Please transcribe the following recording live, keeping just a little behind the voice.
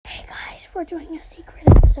we're doing a secret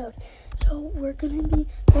episode. So we're going to be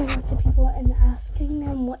going out to people and asking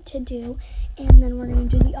them what to do. And then we're going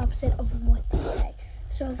to do the opposite of what they say.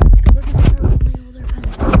 So let's go. We're going to start with my older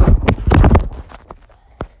cousin.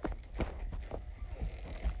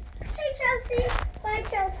 Hey, Chelsea. Bye,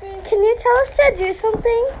 Chelsea. Can you tell us to do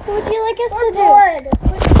something? What would you like us to do?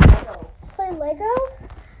 Play Lego?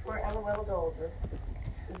 We're LOL dolls.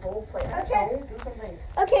 Role play. Okay. Do something.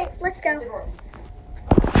 Okay, let's go. We're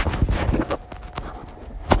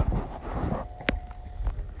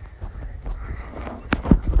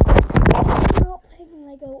not playing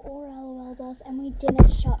Lego or LOL dolls, and we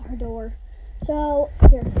didn't shut her door. So,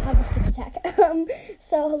 here, have a stick attack.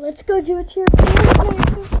 So let's go do it to your parents.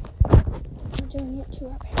 We're doing it to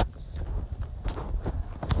our parents.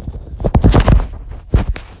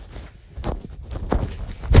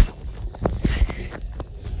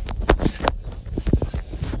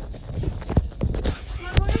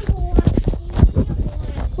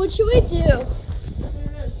 What should we do?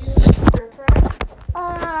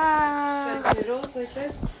 Like noodles like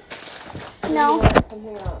this? No. Or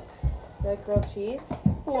something else. Like grilled cheese?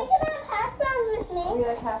 No. You can have hash browns with me. You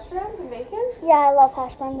like hash browns and bacon? Yeah, I love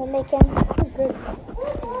hash browns and bacon. Good.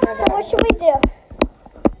 So what should we do?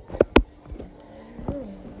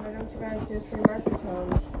 Why don't you guys do a 3 marker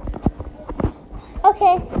challenge?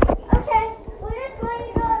 Okay. Okay. We're just going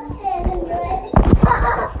to go upstairs and do it.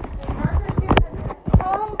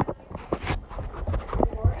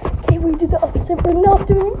 Okay, we did the opposite. We're not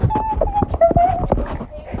doing it.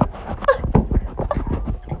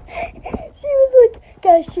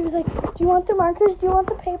 She was like, do you want the markers? Do you want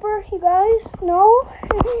the paper? You guys? No?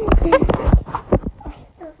 That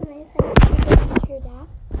was amazing. Should we go to your dad?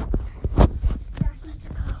 Let's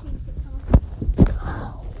go. Let's go.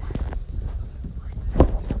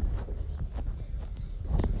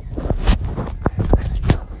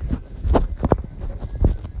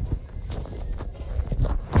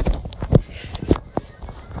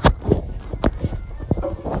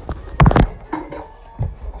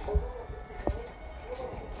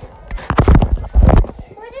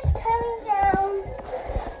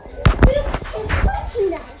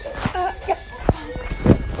 Yep.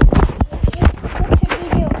 What should we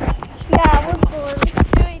do? Yeah, we're bored. What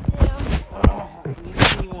should we do?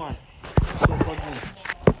 Anything you want. So plug in.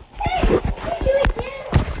 Hey, let's do it again.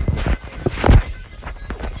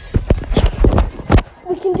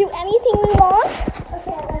 We can do anything we want.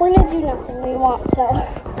 Okay, We're gonna do nothing we want, so.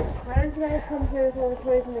 Why don't you guys come here with all the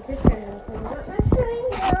toys in the kitchen and clean up? let's do it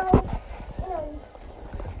now.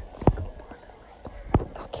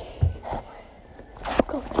 Okay.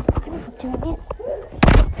 Go. I'm not doing it.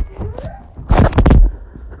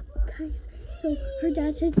 Guys, so her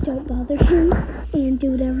dad said don't bother him and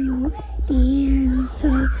do whatever you want. And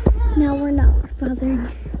so now we're not bothering.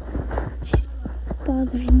 She's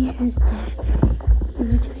bothering his dad.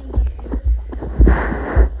 We're doing it.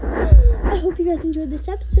 I hope you guys enjoyed this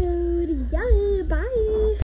episode. Yeah, bye.